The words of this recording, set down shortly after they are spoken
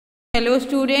Hello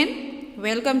student,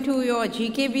 welcome to your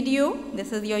GK video.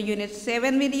 This is your unit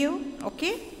 7 video.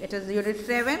 Okay, it is unit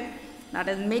 7, that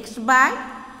is mixed bag.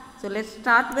 So let's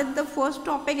start with the first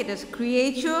topic. It is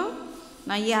creature.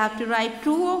 Now you have to write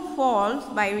true or false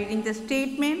by reading the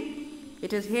statement.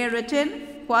 It is here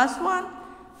written. First one,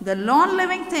 the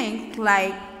non-living things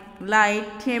like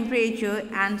light, temperature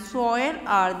and soil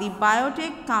are the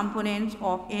biotic components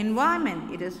of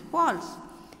environment. It is false.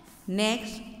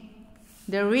 Next,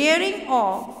 the rearing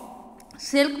of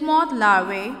silk moth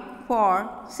larvae for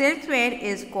silk thread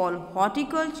is called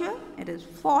horticulture. It is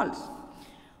false.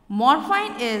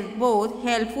 Morphine is both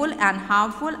helpful and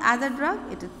harmful as a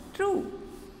drug. It is true.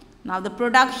 Now the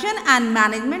production and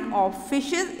management of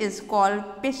fishes is called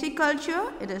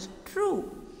pisciculture. It is true.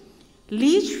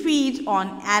 Leech feeds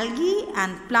on algae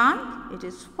and plants. It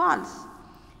is false.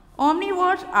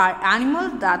 Omnivores are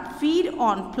animals that feed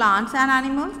on plants and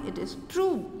animals. It is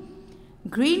true.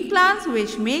 Green plants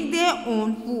which make their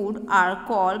own food are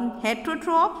called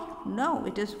heterotrophs. No,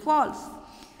 it is false.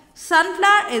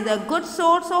 Sunflower is a good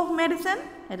source of medicine.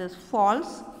 It is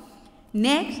false.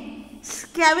 Next,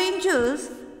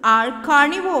 scavengers are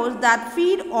carnivores that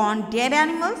feed on dead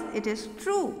animals. It is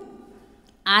true.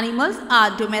 Animals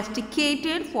are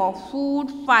domesticated for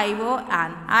food, fiber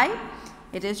and eye.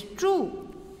 It is true.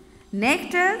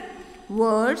 Next is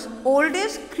world's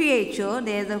oldest creature.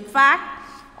 There is a fact.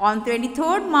 On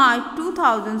 23rd March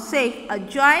 2006, a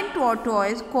giant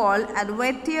tortoise called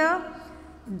Advaita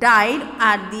died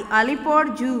at the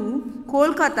Alipur Zoo,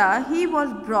 Kolkata. He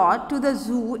was brought to the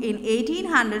zoo in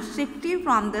 1860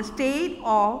 from the state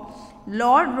of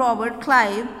Lord Robert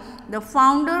Clive, the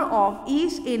founder of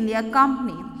East India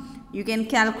Company. You can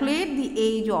calculate the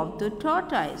age of the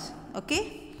tortoise.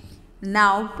 Okay.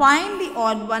 Now find the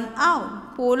odd one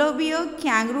out. Polar bear,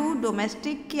 kangaroo,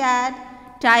 domestic cat,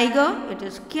 tiger, it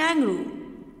is kangaroo.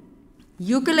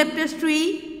 Eucalyptus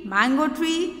tree, mango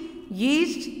tree,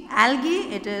 yeast,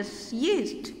 algae, it is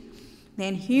yeast.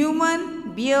 Then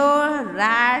human, bear,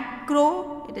 rat,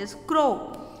 crow, it is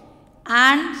crow.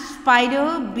 Ant,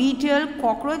 spider, beetle,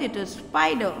 cockroach, it is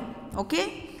spider.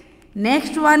 Okay.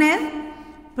 Next one is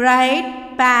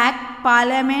pride, pack,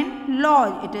 parliament,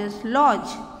 lodge, it is lodge.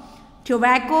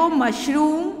 Tobacco,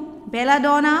 mushroom,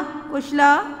 belladonna,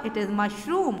 kushla, it is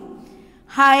mushroom.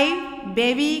 Hive,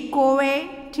 baby,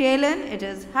 cove, talon, it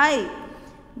is hive.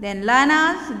 Then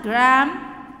lanas,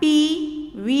 gram,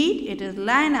 pea, wheat, it is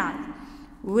lanas.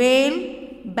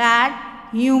 Whale, bat,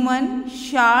 human,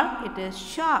 shark, it is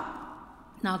shark.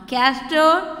 Now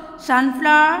castor,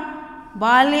 sunflower,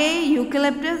 barley,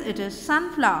 eucalyptus, it is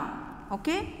sunflower.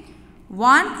 Okay.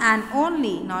 One and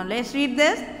only. Now let's read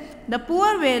this. The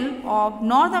poor whale of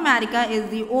North America is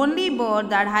the only bird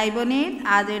that hibernates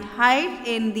as it hides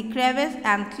in the crevice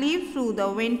and sleeps through the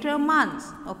winter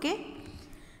months. Okay.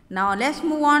 Now let's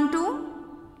move on to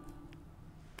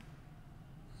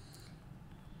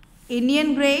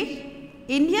Indian greats.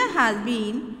 India has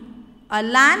been a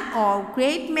land of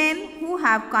great men who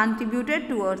have contributed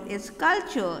towards its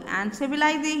culture and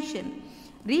civilization.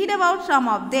 Read about some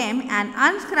of them and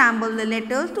unscramble the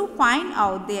letters to find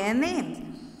out their names.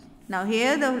 Now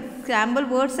here the scramble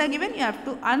words are given. You have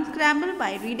to unscramble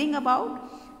by reading about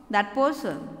that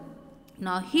person.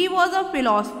 Now he was a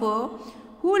philosopher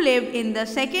who lived in the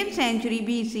 2nd century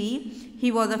BC. He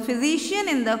was a physician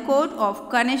in the court of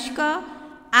Kanishka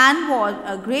and was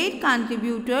a great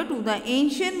contributor to the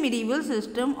ancient medieval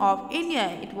system of India.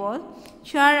 It was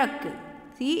Charaka.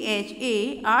 Charaka.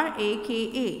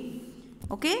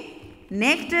 Okay.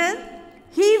 Next is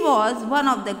he was one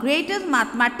of the greatest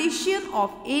mathematicians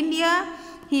of India.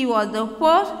 He was the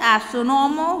first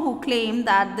astronomer who claimed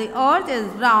that the earth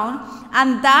is round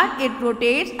and that it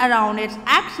rotates around its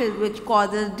axis, which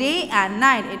causes day and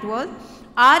night. It was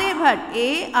Aryabhat.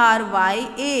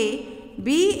 Aryabhatta.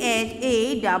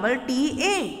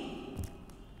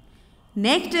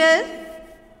 Next is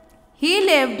he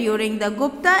lived during the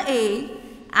Gupta age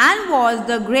and was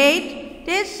the greatest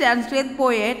Sanskrit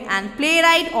poet and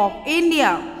playwright of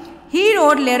India. He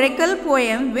wrote lyrical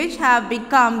poems which have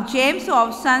become gems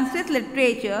of Sanskrit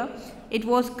literature. It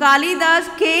was Kalidas,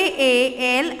 Kalidas.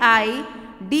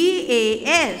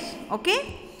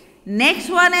 Okay. Next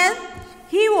one is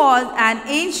he was an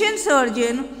ancient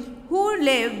surgeon who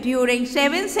lived during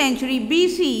 7th century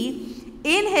BC.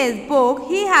 In his book,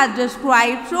 he has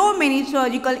described so many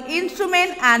surgical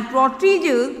instruments and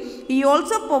procedures. He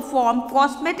also performed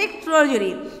cosmetic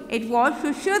surgery. It was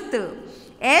Sushruta.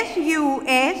 Sushruta.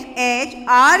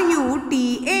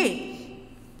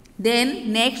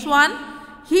 Then next one,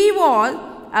 he was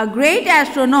a great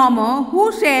astronomer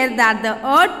who said that the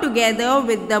earth together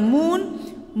with the moon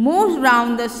moves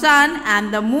round the sun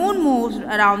and the moon moves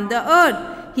around the earth.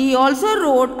 He also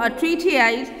wrote a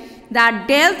treatise that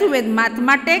dealt with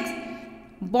mathematics,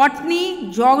 botany,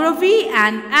 geography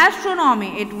and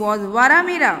astronomy. It was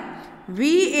Varamira.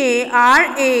 V-A-R-A-M-I-H-I-R-A.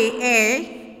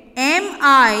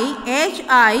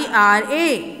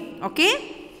 Okay.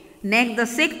 Next, the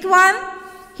sixth one.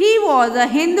 He was a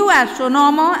Hindu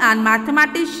astronomer and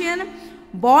mathematician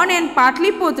born in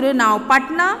Patliputra, now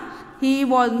Patna. He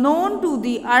was known to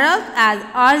the Arabs as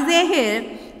Arzahir,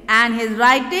 and his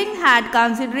writing had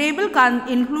considerable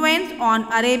influence on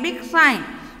Arabic sign.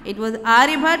 It was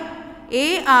Aryabhat,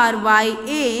 A-R-Y-A-B-H-A-T-T-A.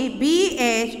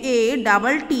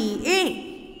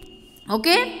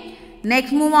 Okay.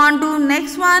 Next, move on to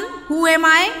next one. Who am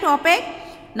I topic.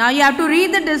 Now you have to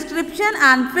read the description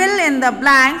and fill in the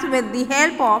blanks with the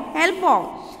help of.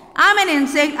 I'm an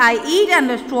insect. I eat and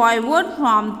destroy wood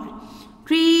from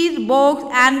trees, books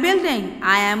and buildings.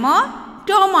 I am a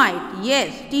termite.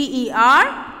 Yes, T-E-R-M-I-T-E.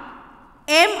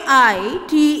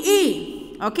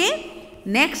 Okay.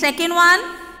 Next, second one.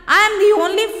 I am the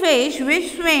only fish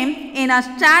which swims in a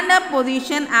stand-up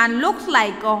position and looks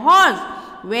like a horse.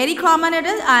 Very common it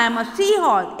is. I am a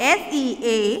seahorse.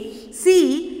 S-E-A-C-H-O-R-S-E,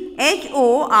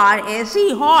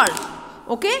 horse.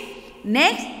 Okay.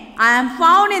 Next, I am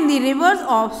found in the rivers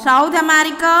of South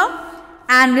America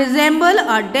and resemble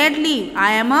a dead leaf.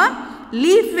 I am a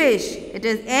leaf fish. It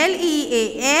is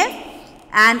L-E-A-F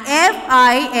and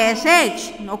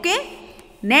F-I-S-H. Okay.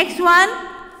 Next one.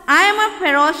 I am a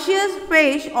ferocious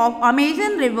fish of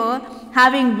Amazon river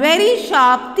having very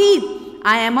sharp teeth.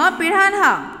 I am a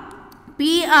piranha.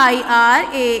 P-I-R-A-N-H-A,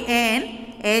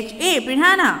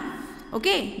 piranha.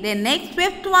 Okay. Then next,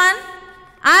 fifth one.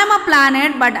 I am a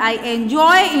planet but I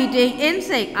enjoy eating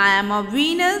insects. I am a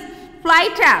Venus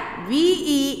flytrap.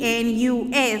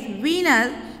 V-E-N-U-S,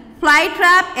 Venus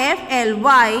flytrap, F-L-Y-T-R-A-P.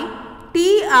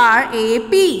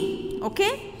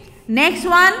 Okay. Next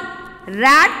one.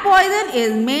 Rat poison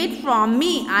is made from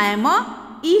me. I am a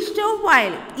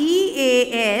eastophile.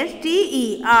 E-A-S-T-E-R-F-I-L-E.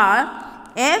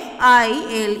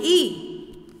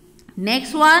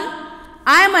 Next one.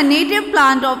 I am a native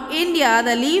plant of India,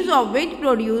 the leaves of which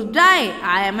produce dye.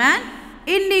 I am an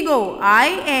indigo.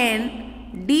 I-N-D-I-G-O.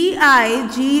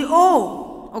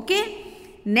 Okay.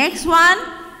 Next one.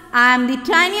 I am the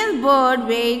tiniest bird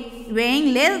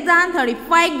weighing less than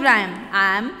 35 grams.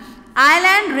 I am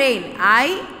island rail.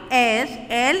 I-S-L-A-N-D,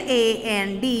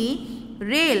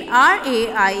 rail,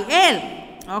 R-A-I-L.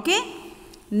 Okay.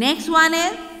 Next one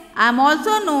is, I am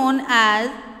also known as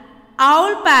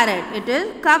owl parrot. It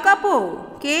is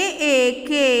kakapo.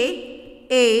 K-A-K-A-P-O.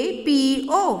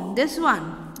 This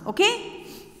one. Okay.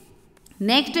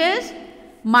 Next is,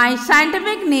 my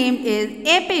scientific name is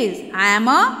Apis. I am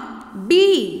a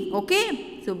bee.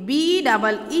 Okay. So,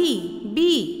 B-E-E,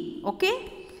 bee. Okay.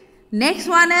 Next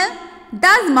one is,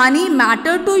 does money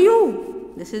matter to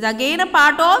you? This is again a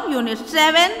part of Unit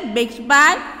 7, Mixed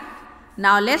Bag.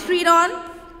 Now, let's read on.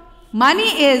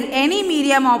 Money is any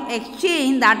medium of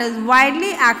exchange that is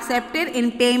widely accepted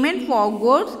in payment for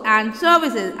goods and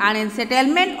services and in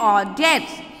settlement or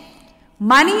debts.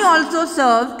 Money also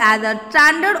serves as a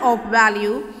standard of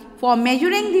value for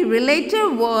measuring the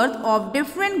relative worth of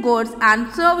different goods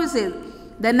and services.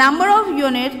 The number of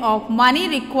units of money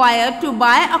required to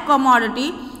buy a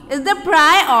commodity is the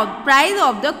price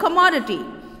of the commodity.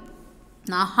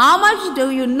 Now, how much do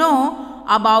you know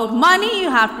about money? You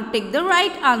have to take the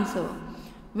right answer.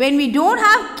 When we don't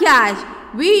have cash,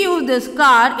 we use this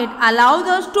card. It allows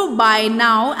us to buy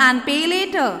now and pay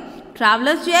later.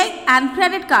 Traveler's check and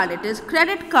credit card. It is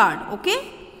credit card. Okay.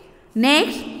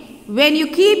 Next, when you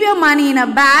keep your money in a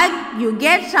bag, you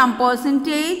get some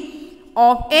percentage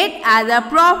of it as a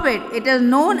profit. It is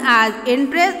known as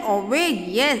interest or wage.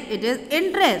 Yes, it is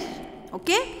interest.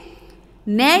 Okay.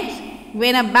 Next,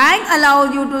 when a bank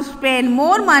allows you to spend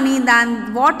more money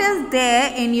than what is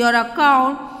there in your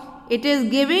account, it is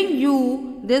giving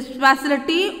you this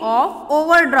facility of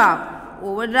overdraft.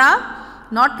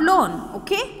 Overdraft, not loan.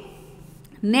 Okay.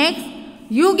 Next,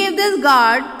 you give this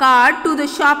card to the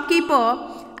shopkeeper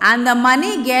and the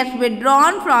money gets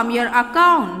withdrawn from your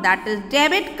account. That is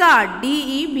debit card.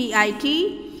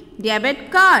 D-E-B-I-T,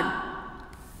 debit card.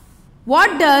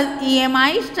 What does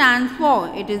EMI stand for?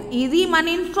 It is easy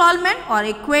money installment or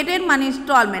equated money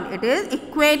installment. It is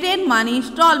equated money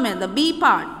installment, the B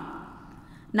part.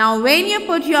 Now, when you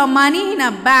put your money in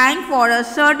a bank for a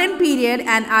certain period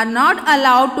and are not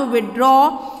allowed to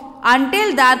withdraw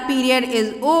until that period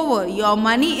is over, your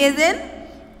money is in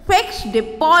fixed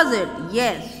deposit.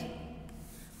 Yes.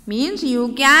 Means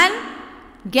you can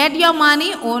get your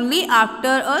money only after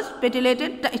a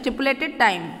stipulated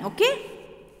time. Okay.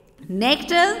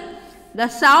 Next is the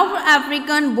South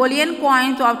African bullion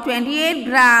coins of 28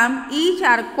 grams each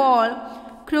are called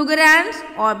Krugerrands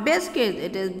or biscuits.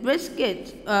 It is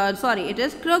biscuits. It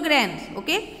is Krugerrands.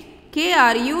 Okay.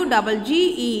 Krugerrands.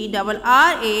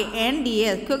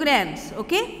 Krugerrands.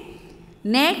 Okay.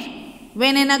 Next,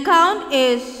 when an account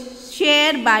is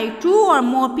shared by two or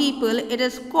more people, it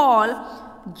is called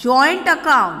joint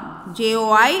account.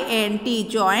 Joint,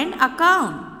 joint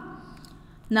account.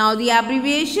 Now the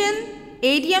abbreviation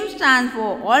ATM stands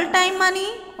for all-time money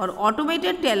or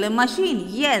automated teller machine.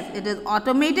 Yes, it is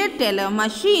automated teller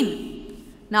machine.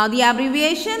 Now the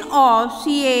abbreviation of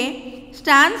CA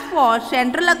stands for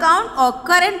central account or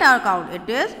current account. It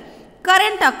is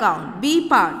current account, B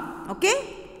part. Okay.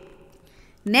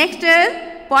 Next is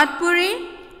potpourri.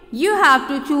 You have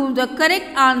to choose the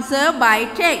correct answer by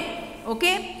check.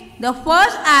 Okay. The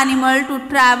first animal to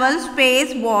travel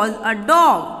space was a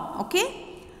dog. Okay.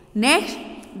 Next,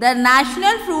 the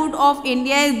national fruit of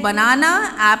India is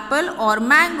banana, apple or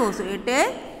mango. So it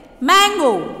is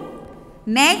mango.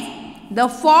 Next, the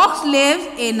fox lives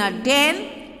in a den,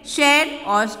 shed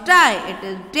or sty. It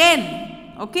is den.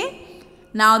 Okay.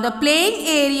 Now the playing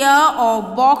area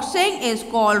of boxing is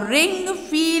called ring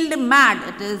field mat.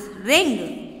 It is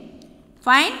ring.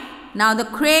 Fine. Now the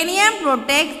cranium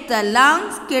protects the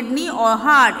lungs, kidney or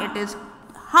heart. It is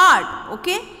heart.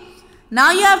 Okay.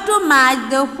 Now you have to match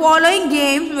the following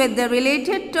games with the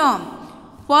related term.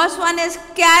 First one is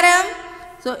carom.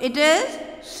 So it is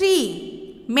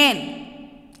C, men.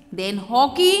 Then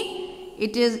hockey,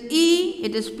 it is E,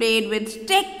 it is played with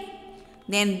stick.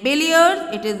 Then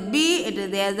billiards, it is B, it is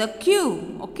there is a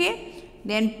Q. Okay.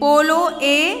 Then polo,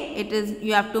 A, it is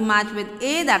you have to match with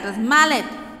A, that is mallet.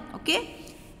 Okay.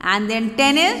 And then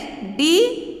tennis,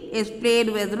 D, is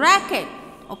played with racket.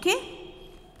 Okay.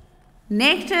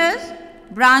 Next is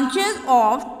branches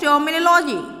of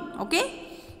terminology. Okay.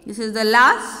 This is the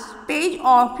last page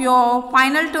of your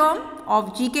final term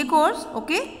of GK course.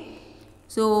 Okay.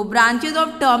 So branches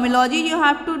of terminology you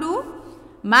have to do.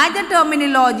 Match the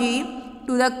terminology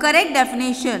to the correct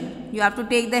definition. You have to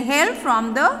take the help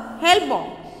from the help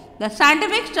box. The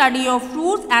scientific study of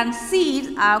fruits and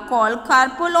seeds are called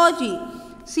carpology.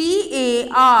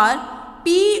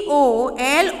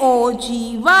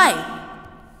 CARPOLOGY.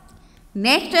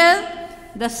 Next is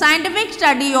the scientific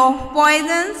study of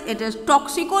poisons. It is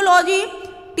toxicology.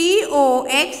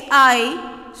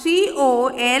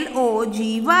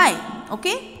 TOXICOLOGY.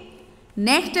 Okay.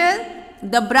 Next is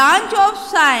the branch of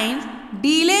science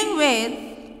dealing with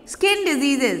skin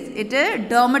diseases. It is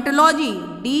dermatology.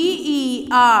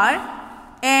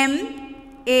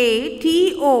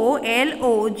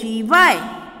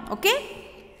 DERMATOLOGY. Okay.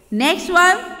 Next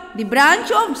one, the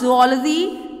branch of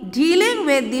zoology dealing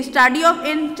with the study of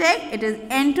insect. It is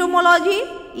entomology.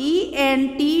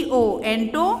 ENTO.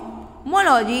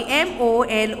 Entomology.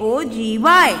 MOLOGY.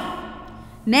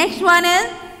 Next one is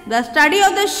the study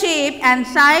of the shape and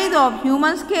size of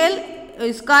human skull.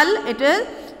 It is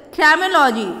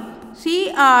craniology.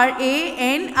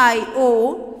 CRANIO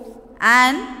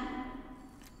and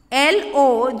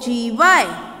LOGY.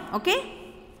 Okay.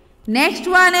 Next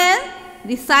one is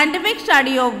the scientific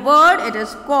study of bird. It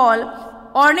is called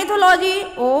ornithology.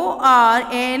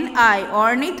 ORNI.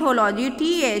 Ornithology.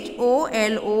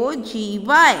 THOLOGY.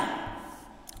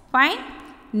 Fine.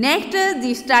 Next is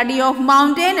the study of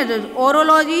mountain. It is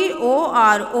orology.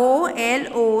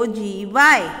 OROLOGY.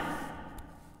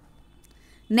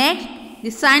 Next,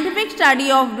 the scientific study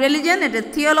of religion. It is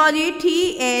theology.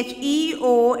 THEOLOGY.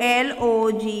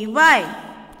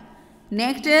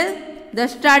 Next is the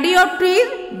study of trees.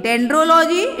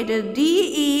 Dendrology. It is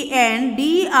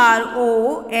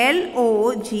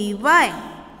DENDROLOGY.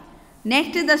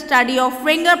 Next is the study of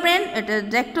fingerprint. It is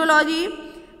dactylology.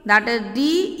 That is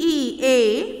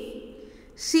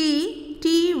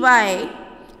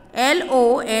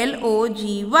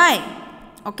DEACTYLOLOGY.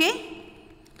 Okay.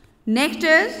 Next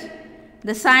is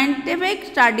the scientific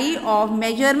study of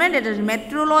measurement. It is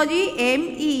metrology.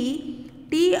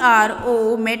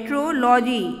 METRO.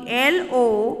 Metrology.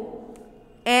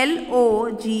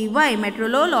 LOLOGY.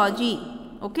 Metrology.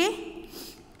 Okay.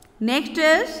 Next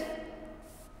is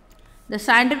the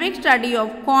scientific study of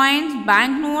coins,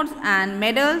 banknotes and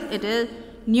medals. It is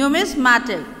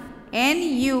numismatic.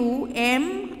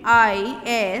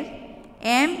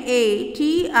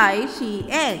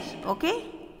 NUMISMATICS. Okay.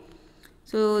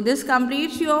 So this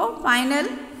completes your final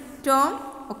term.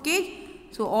 Okay.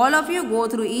 So all of you go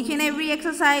through each and every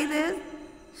exercises,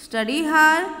 study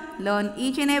hard, learn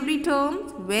each and every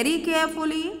term very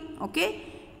carefully. Okay.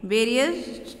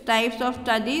 Various types of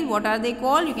studies, what are they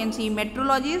called? You can see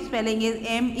metrology, spelling is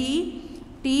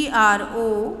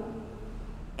METRO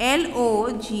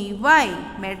L-O-G-Y,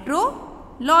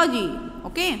 metrology.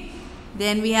 Okay.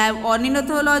 Then we have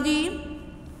ornithology,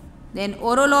 then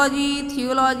orology,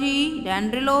 theology,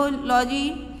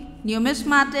 dendrology,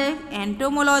 numismatic,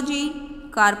 entomology,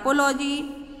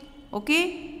 carpology.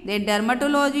 Okay. Then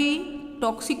dermatology,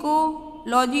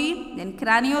 toxicology, then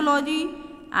craniology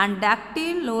and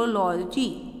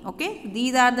dactylology. Okay.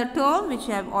 These are the terms which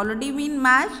have already been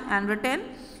matched and written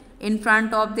in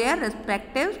front of their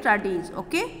respective studies.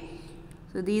 Okay.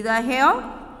 So these are here.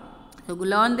 So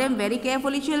learn them very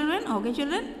carefully, children. Okay,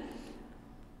 children.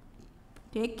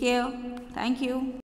 Take care. Thank you.